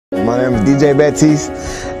name is DJ Batiste,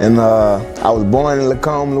 and I was born in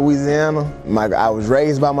Lacombe, Louisiana. I was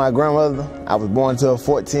raised by my grandmother. I was born to a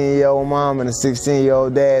 14-year-old mom and a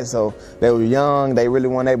 16-year-old dad, so they were young. They really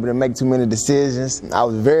weren't able to make too many decisions. I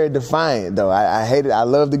was very defiant, though. I hated, I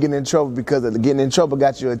loved to get in trouble because getting in trouble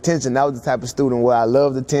got your attention. I was the type of student where I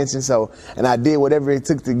loved attention, and I did whatever it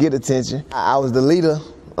took to get attention. I was the leader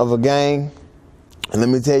of a gang. And let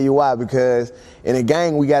me tell you why, because in a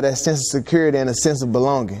gang, we got a sense of security and a sense of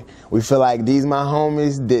belonging. We feel like these my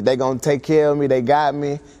homies, they gonna take care of me, they got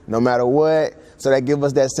me, no matter what. So that give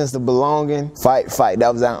us that sense of belonging. Fight.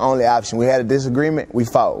 That was our only option. We had a disagreement, we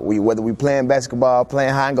fought. Whether we playing basketball,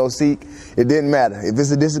 playing hide and go seek, it didn't matter. If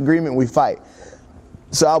it's a disagreement, we fight.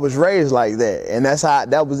 So I was raised like that, and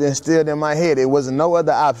that was instilled in my head. It wasn't no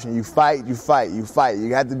other option. You fight. You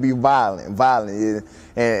have to be violent.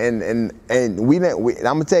 And I'm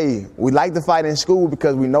gonna tell you, we like to fight in school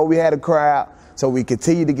because we know we had a crowd, so we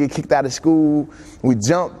continue to get kicked out of school. We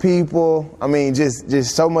jump people. I mean,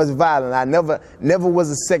 just so much violence. I never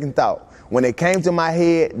was a second thought. When it came to my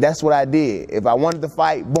head, that's what I did. If I wanted to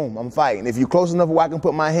fight, boom, I'm fighting. If you're close enough where I can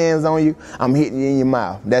put my hands on you, I'm hitting you in your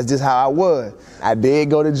mouth. That's just how I was. I did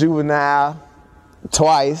go to juvenile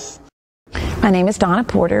twice. My name is Donna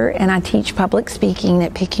Porter, and I teach public speaking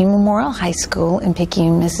at Picayune Memorial High School in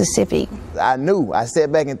Picayune, Mississippi. I knew. I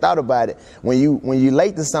sat back and thought about it. When you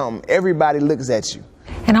late to something, everybody looks at you.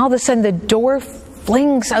 And all of a sudden, the door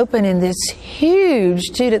flings open, and this huge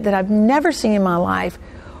student that I've never seen in my life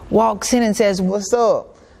walks in and says, "What's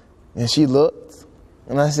up?" And she looked,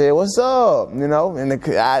 and I said, "What's up?" You know, and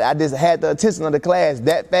I just had the attention of the class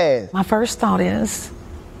that fast. My first thought is,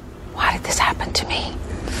 why did this happen to me?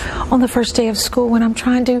 On the first day of school when I'm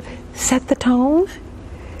trying to set the tone?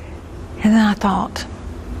 And then I thought,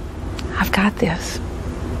 I've got this.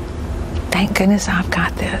 Thank goodness I've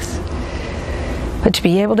got this. But to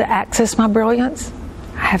be able to access my brilliance,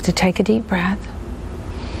 I have to take a deep breath,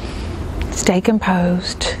 stay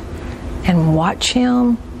composed, and watch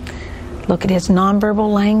him, look at his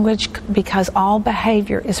nonverbal language, because all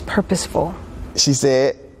behavior is purposeful. She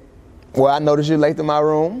said, "Well, I noticed you're late to my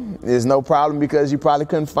room. There's no problem because you probably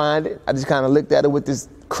couldn't find it." I just kind of looked at her with this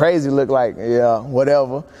crazy look like, yeah,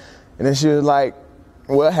 whatever. And then she was like,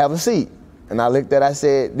 "Well, have a seat." And I looked at her, I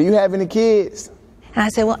said, "Do you have any kids?" And I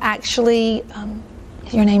said, "Well, actually,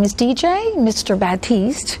 your name is DJ, Mr.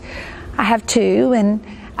 Batiste. I have two, and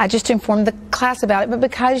I just informed the class about it, but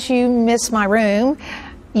because you missed my room,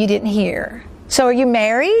 you didn't hear." "So are you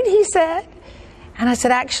married?" he said. And I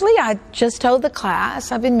said, "Actually, I just told the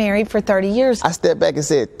class I've been married for 30 years. I stepped back and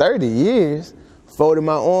said, 30 years? Folded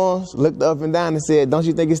my arms, looked up and down and said, "Don't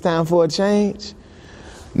you think it's time for a change?"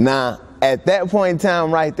 Now, at that point in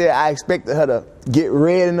time right there, I expected her to get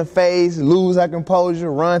red in the face, lose her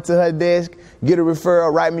composure, run to her desk, get a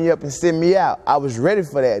referral, write me up and send me out. I was ready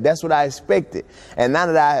for that. That's what I expected. And now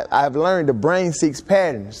that I've learned the brain seeks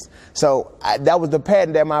patterns. So that was the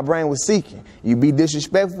pattern that my brain was seeking. You be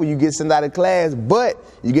disrespectful, you get sent out of class, but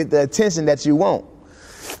you get the attention that you want.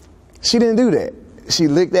 She didn't do that. She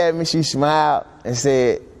looked at me, she smiled and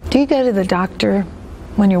said, "Do you go to the doctor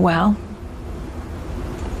when you're well?"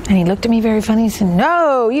 And he looked at me very funny. He said,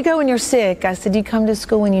 "No, you go when you're sick." I said, "Do you come to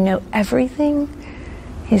school when you know everything?"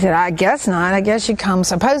 He said, "I guess not. I guess you come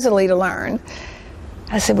supposedly to learn."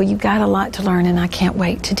 I said, "Well, you've got a lot to learn, and I can't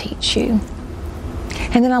wait to teach you."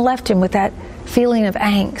 And then I left him with that feeling of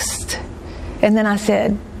angst. And then I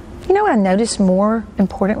said, "You know what I noticed more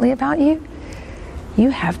importantly about you? You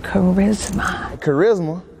have charisma."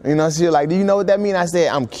 Charisma? You know, she was like, "Do you know what that means?" I said,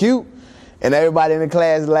 "I'm cute." And everybody in the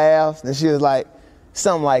class laughed. And she was like,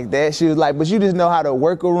 something like that. She was like, "But you just know how to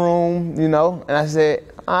work a room, you know?" And I said,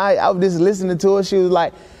 I was just listening to her. She was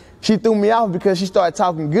like, she threw me off because she started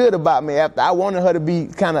talking good about me after I wanted her to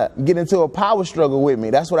get into a power struggle with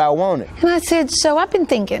me. That's what I wanted. And I said, "So I've been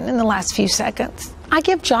thinking in the last few seconds, I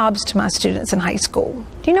give jobs to my students in high school.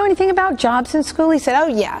 Do you know anything about jobs in school?" He said, "Oh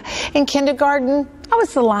yeah, in kindergarten, I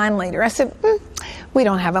was the line leader." I said, "We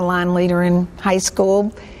don't have a line leader in high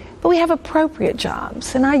school, but we have appropriate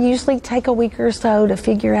jobs. And I usually take a week or so to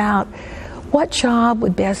figure out what job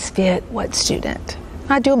would best fit what student.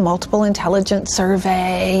 I do a multiple intelligence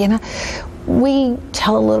survey, and we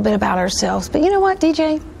tell a little bit about ourselves. But you know what,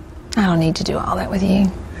 DJ? I don't need to do all that with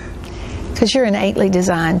you, because you're innately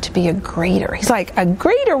designed to be a greeter." He's like, "A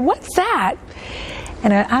greeter? What's that?"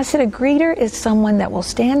 And I said, "A greeter is someone that will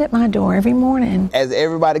stand at my door every morning." As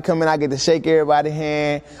everybody come in, I get to shake everybody's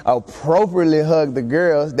hand, appropriately hug the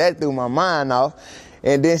girls. That threw my mind off.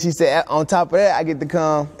 And then she said, on top of that, I get to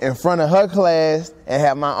come in front of her class and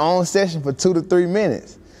have my own session for 2 to 3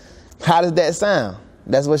 minutes. How does that sound?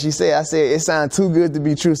 That's what she said. I said, it sounds too good to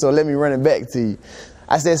be true, so let me run it back to you.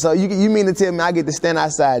 I said, so you mean to tell me I get to stand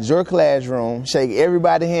outside your classroom, shake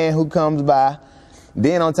everybody's hand who comes by,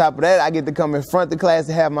 then on top of that, I get to come in front of the class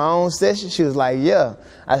and have my own session? She was like, yeah.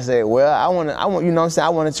 I said, well, I want, you know what I'm saying, I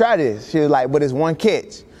want to try this. She was like, but it's one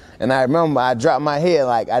catch. And I remember I dropped my head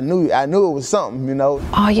like I knew it was something, you know.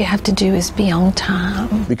 All you have to do is be on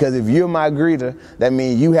time. Because if you're my greeter, that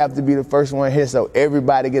means you have to be the first one here so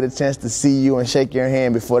everybody get a chance to see you and shake your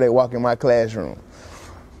hand before they walk in my classroom.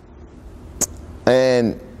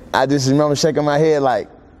 And I just remember shaking my head like,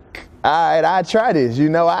 all right, I try this, you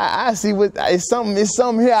know. I see what it's something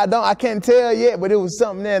here I can't tell yet, but it was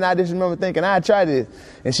something there, and I just remember thinking I try this.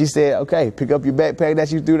 And she said, okay, pick up your backpack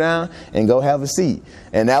that you threw down and go have a seat.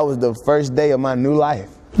 And that was the first day of my new life.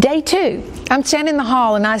 Day 2, I'm standing in the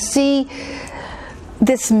hall and I see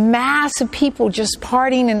this mass of people just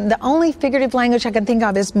partying, and the only figurative language I can think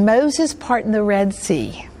of is Moses parting the Red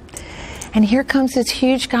Sea. And here comes this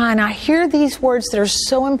huge guy, and I hear these words that are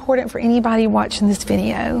so important for anybody watching this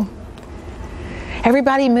video.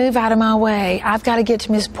 Everybody move out of my way. I've got to get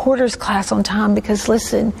to Miss Porter's class on time because,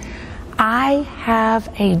 listen, I have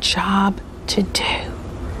a job to do.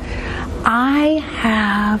 I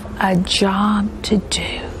have a job to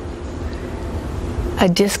do. A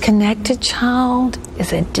disconnected child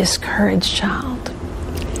is a discouraged child.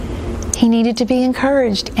 He needed to be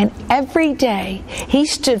encouraged, and every day he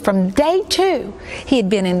stood from day 2. He had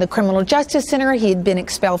been in the criminal justice center, he had been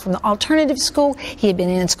expelled from the alternative school, he had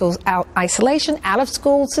been in school isolation, out of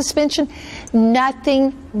school suspension.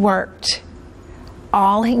 Nothing worked.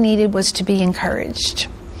 All he needed was to be encouraged.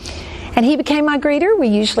 And he became my greeter. We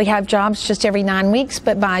usually have jobs just every 9 weeks,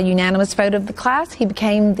 but by unanimous vote of the class, he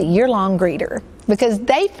became the year-long greeter because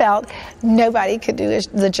they felt nobody could do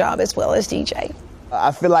the job as well as DJ.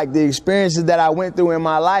 I feel like the experiences that I went through in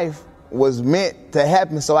my life was meant to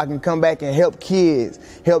happen so I can come back and help kids,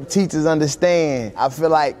 help teachers understand. I feel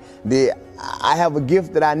like I have a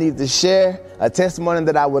gift that I need to share, a testimony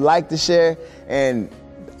that I would like to share, and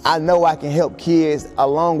I know I can help kids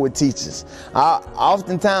along with teachers.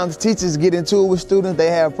 Oftentimes teachers get into it with students, they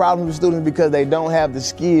have problems with students because they don't have the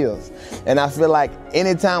skills. And I feel like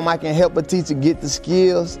anytime I can help a teacher get the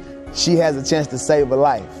skills, she has a chance to save a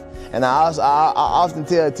life. And I often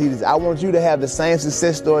tell teachers, I want you to have the same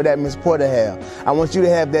success story that Miss Porter had. I want you to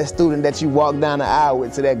have that student that you walk down the aisle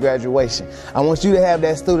with to that graduation. I want you to have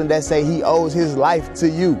that student that say he owes his life to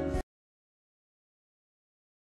you.